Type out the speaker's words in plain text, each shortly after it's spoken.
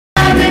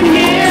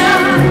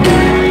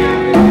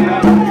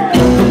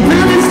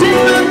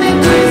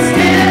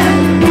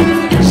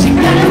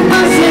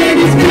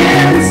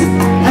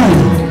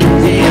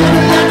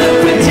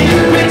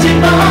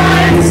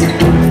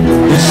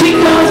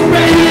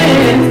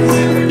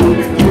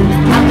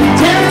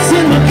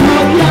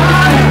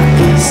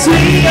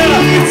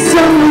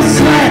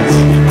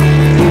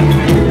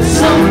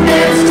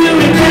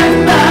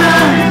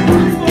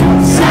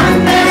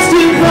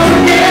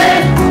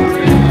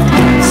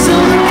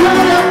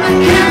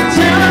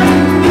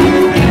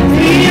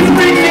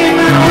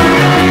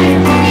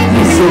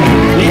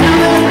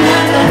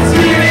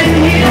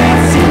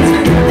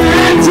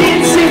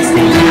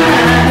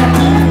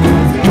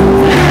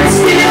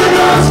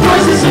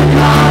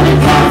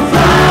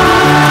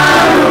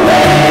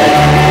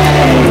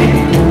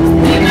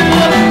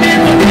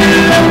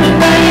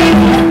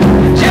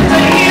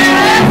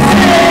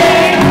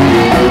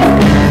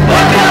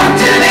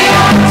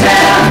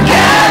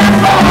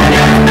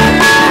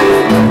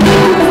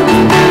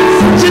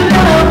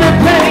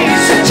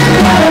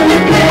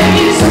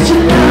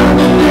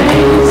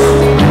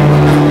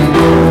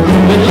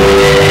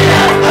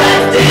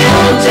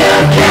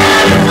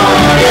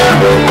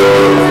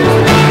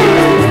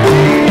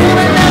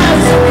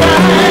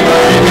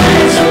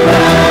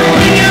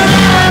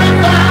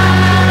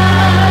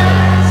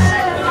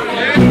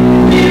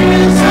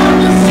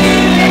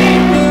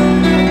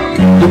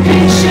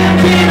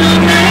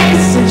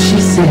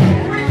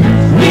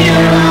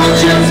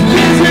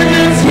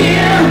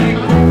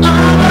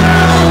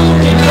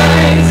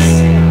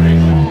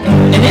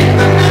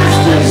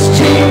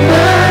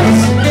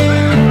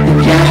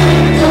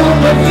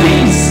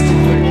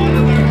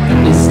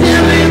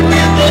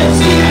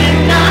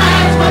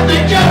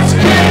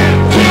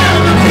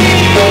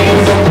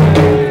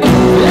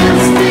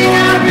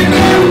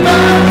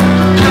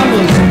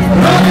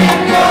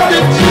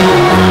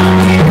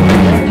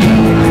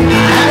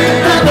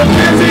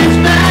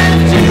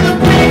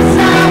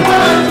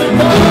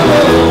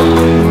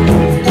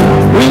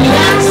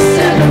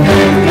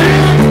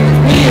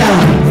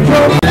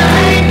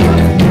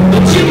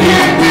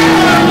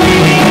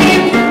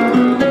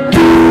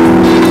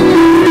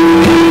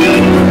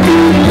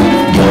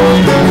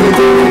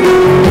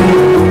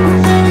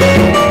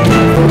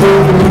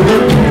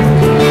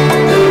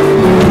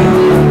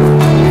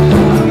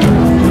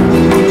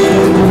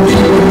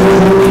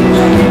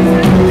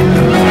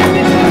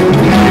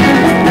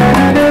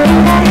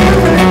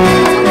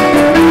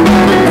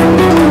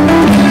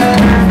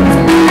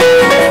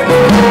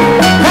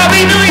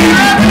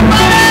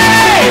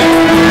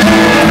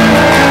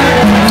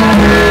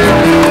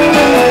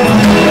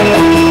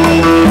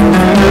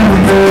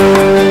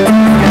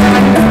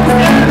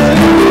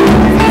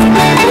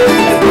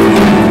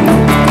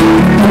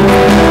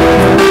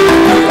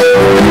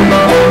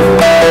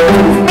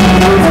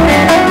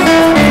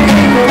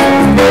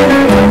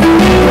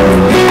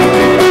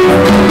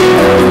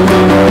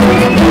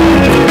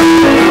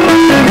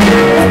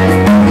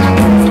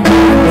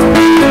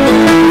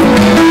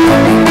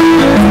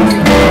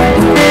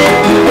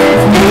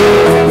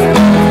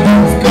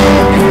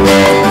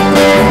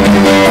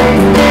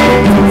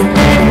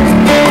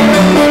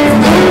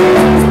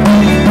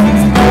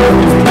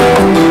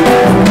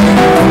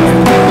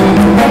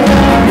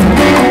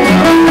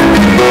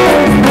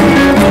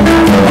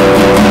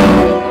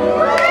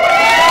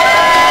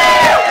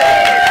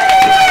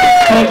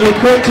to the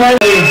quick time.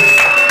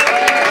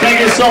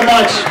 Thank you so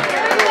much.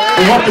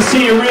 We hope to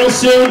see you real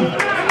soon.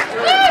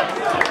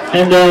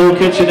 And we'll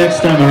catch you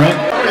next time,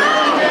 alright?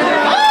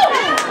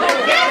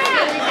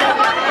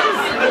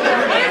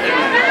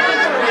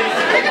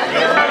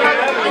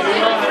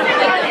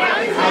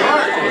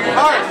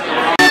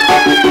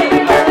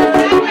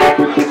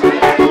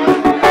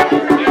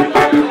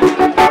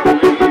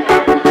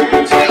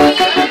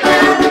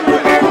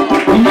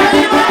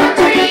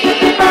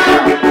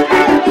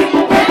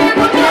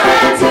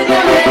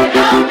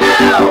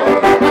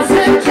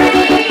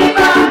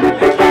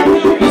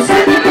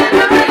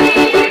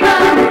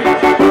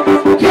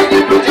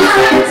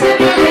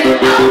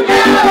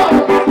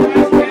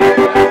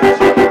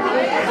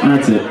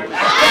 That's it.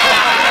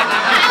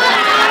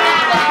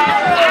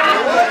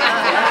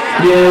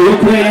 Yeah, we'll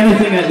play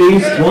anything at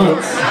least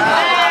once.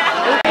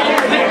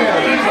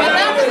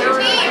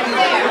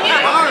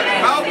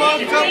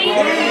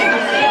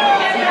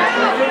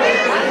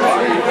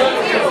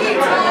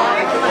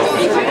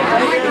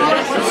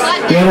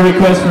 We had a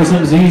request for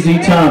some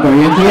ZZ Top. Are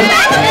you into it?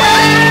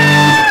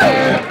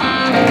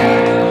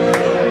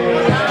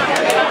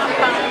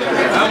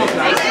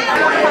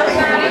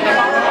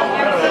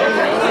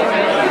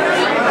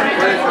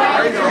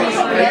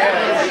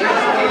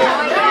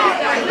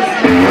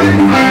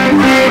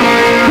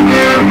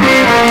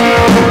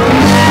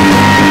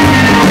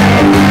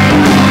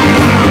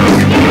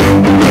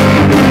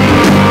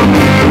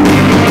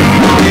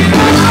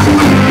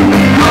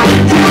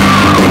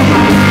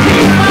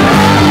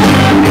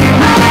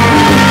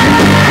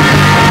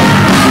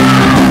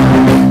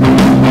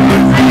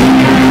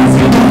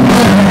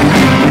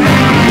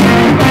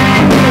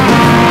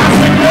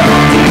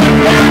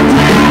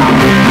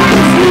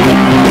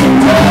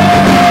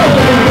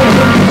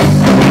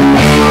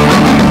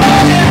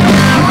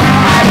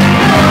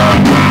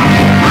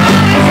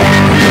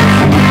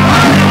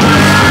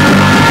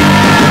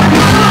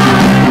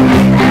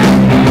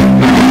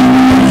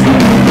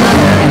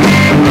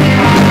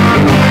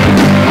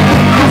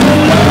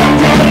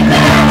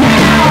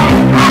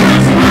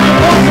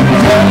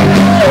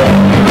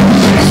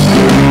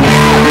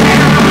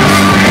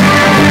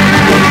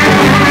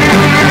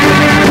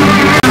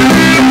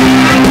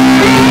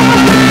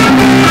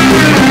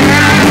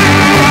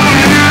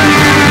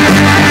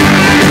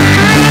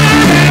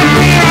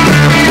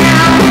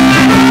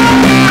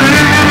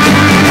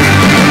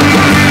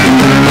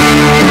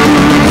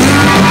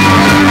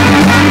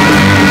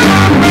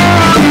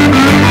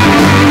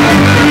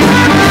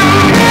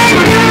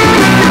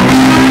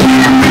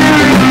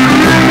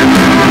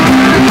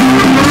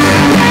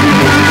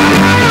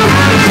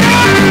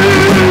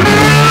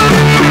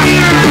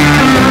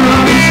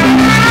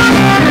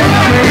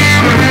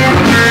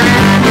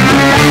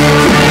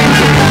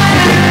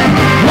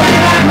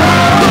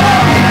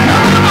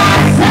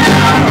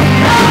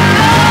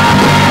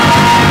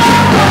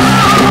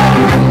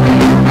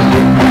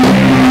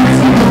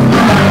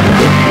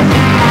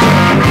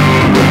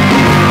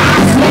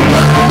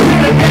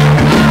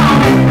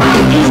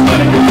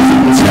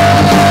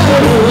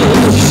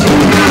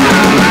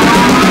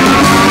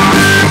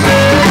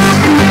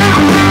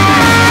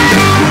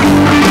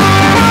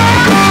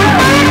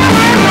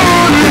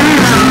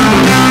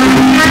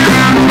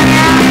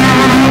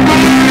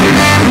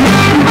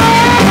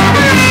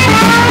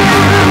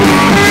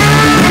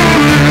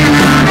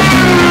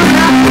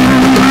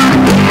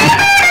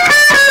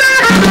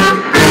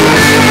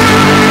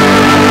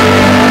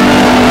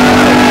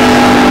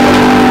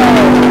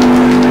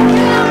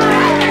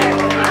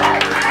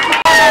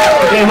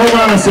 Hold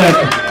on a sec.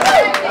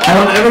 I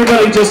want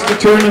everybody just to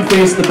turn and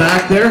face the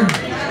back there.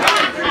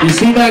 You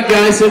see that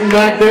guy sitting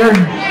back there?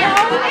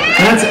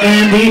 That's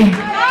Andy.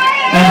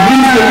 And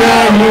he's the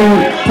guy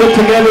who put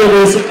together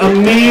this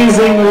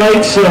amazing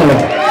light show.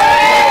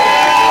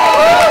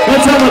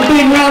 Let's have a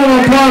big round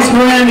of applause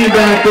for Andy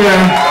back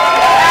there.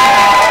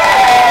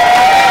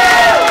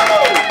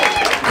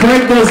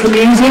 Craig does the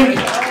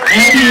music.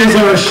 Andy is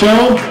our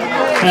show.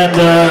 And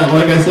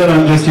like I said,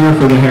 I'm just here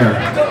for the hair.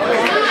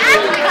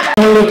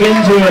 Look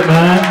into it,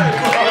 man.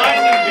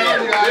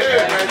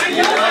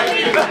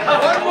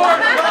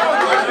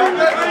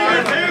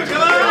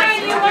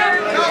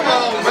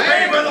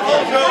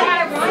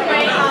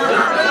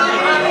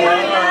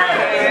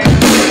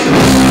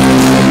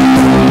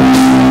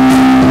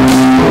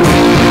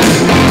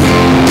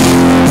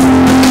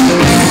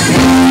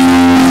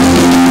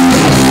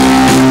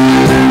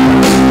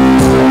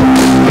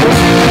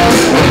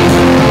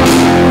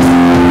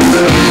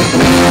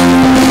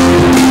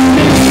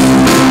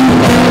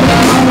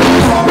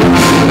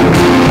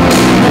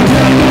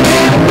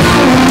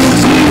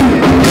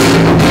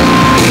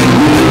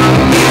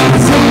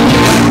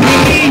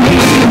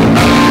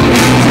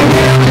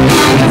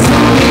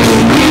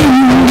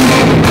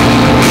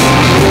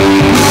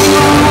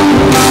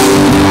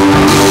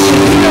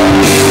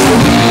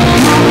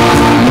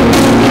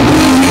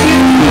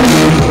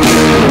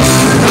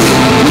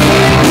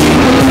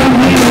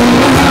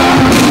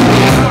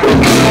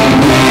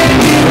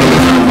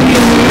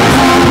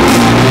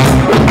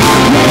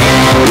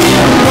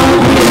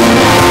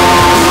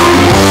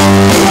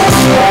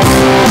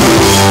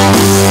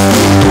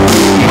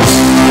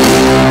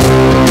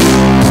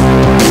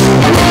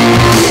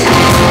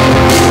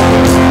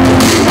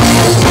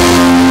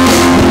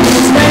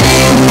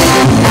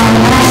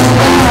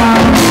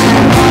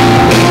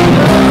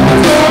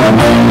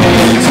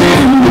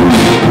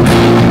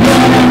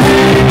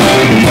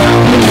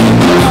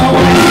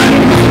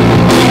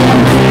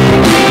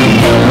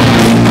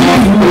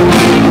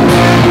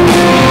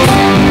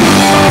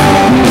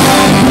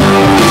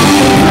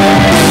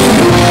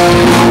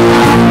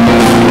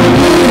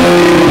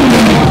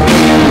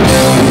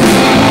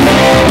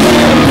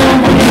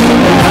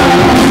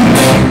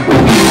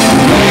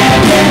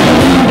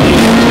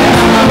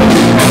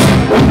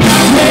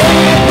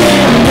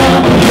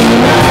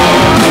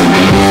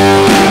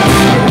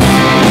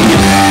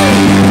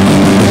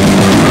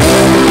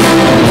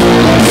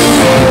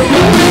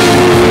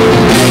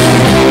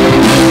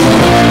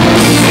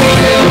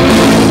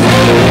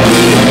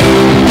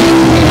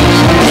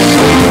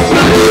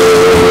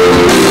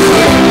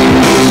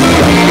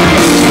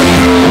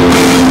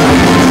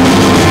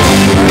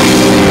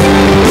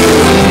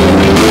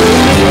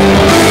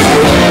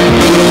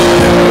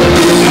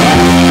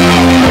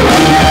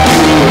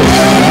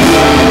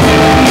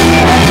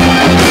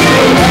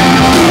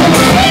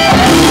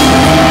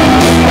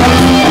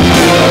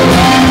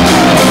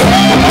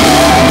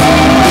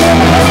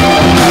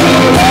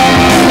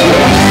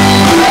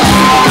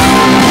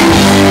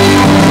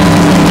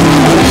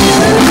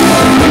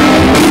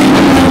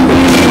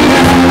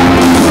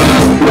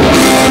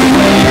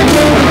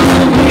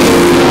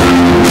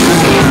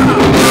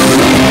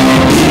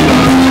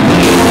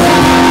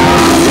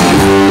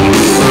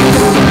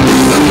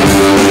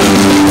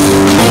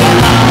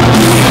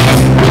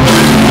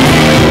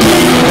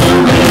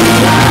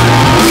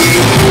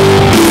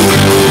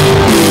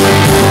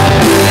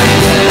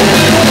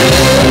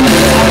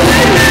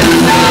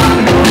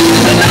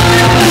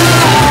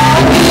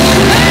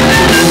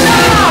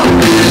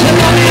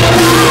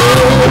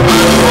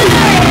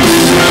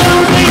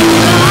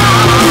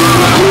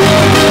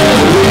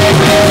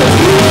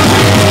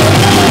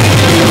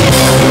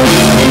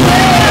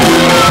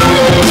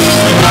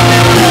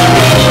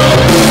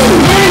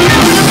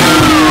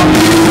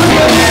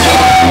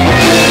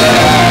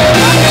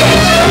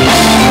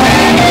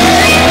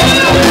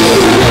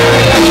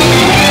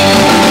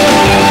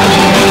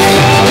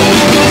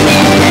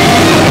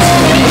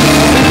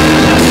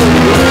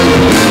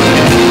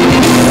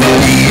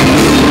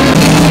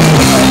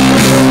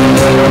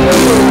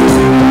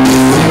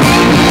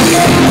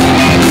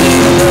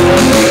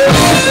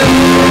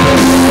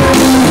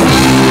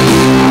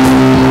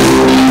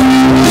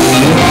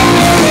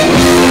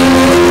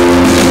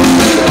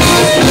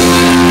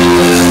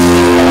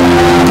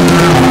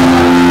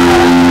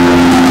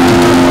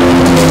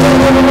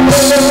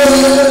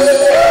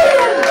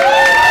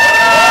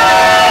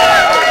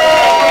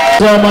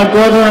 So my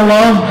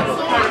brother-in-law,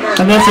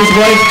 and that's his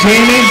wife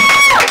Jamie.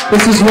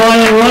 This is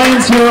Ryan.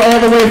 Ryan's here all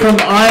the way from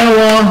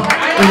Iowa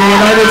in the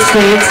United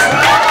States.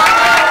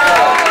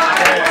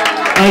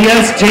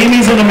 Yes,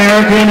 Jamie's an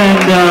American, and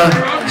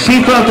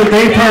she thought that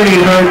they partied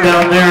hard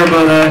down there,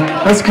 but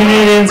us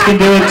Canadians can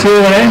do it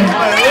too, eh?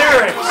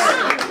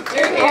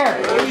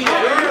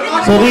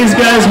 So these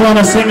guys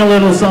want to sing a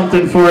little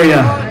something for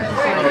you.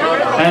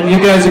 And you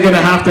guys are going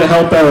to have to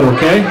help out,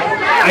 okay?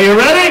 Are you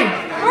ready?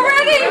 We're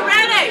ready!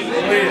 Ready!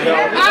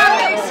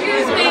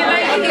 Excuse me,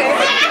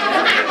 ladies!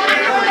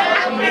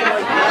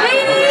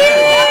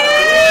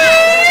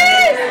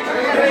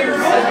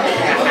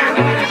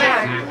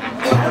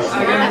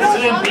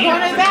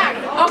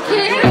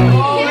 Okay.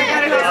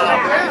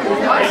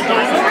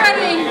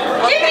 Ready.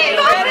 Jimmy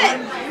Buffett.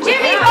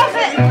 Jimmy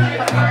Buffett.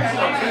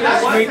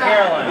 Sweet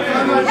Caroline.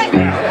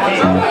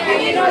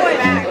 You know it.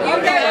 You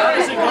got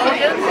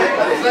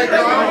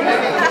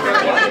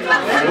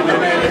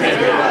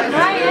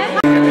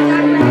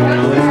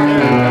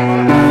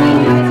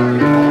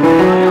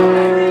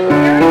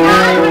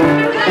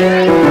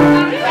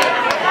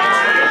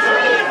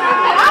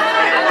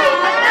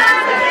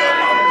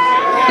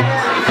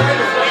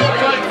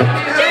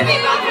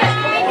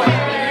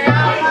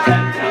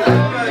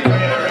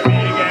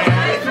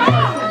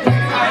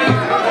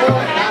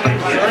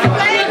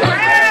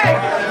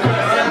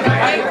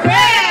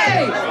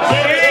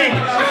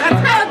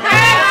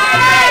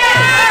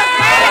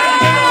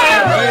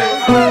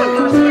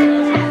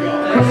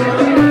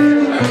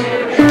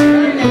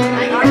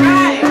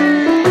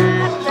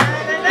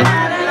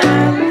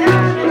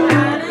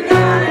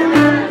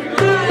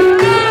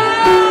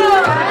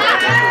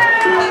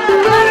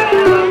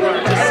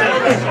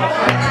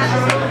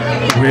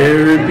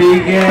Where it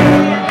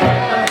began,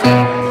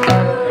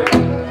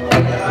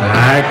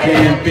 I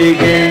can't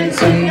begin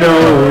to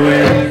know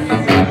it,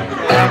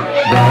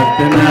 but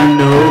then I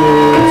know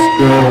it's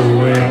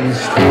going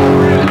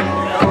strong.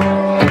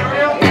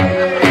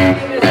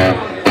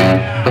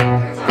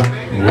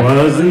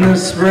 Was in the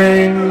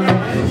spring,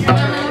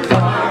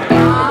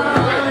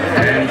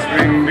 and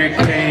spring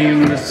became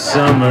the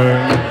summer.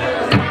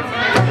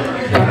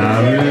 I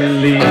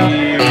believe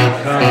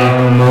it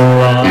come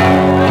along.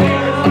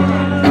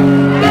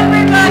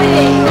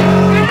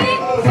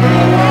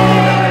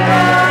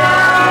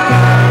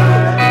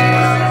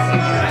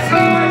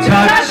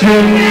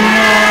 Touching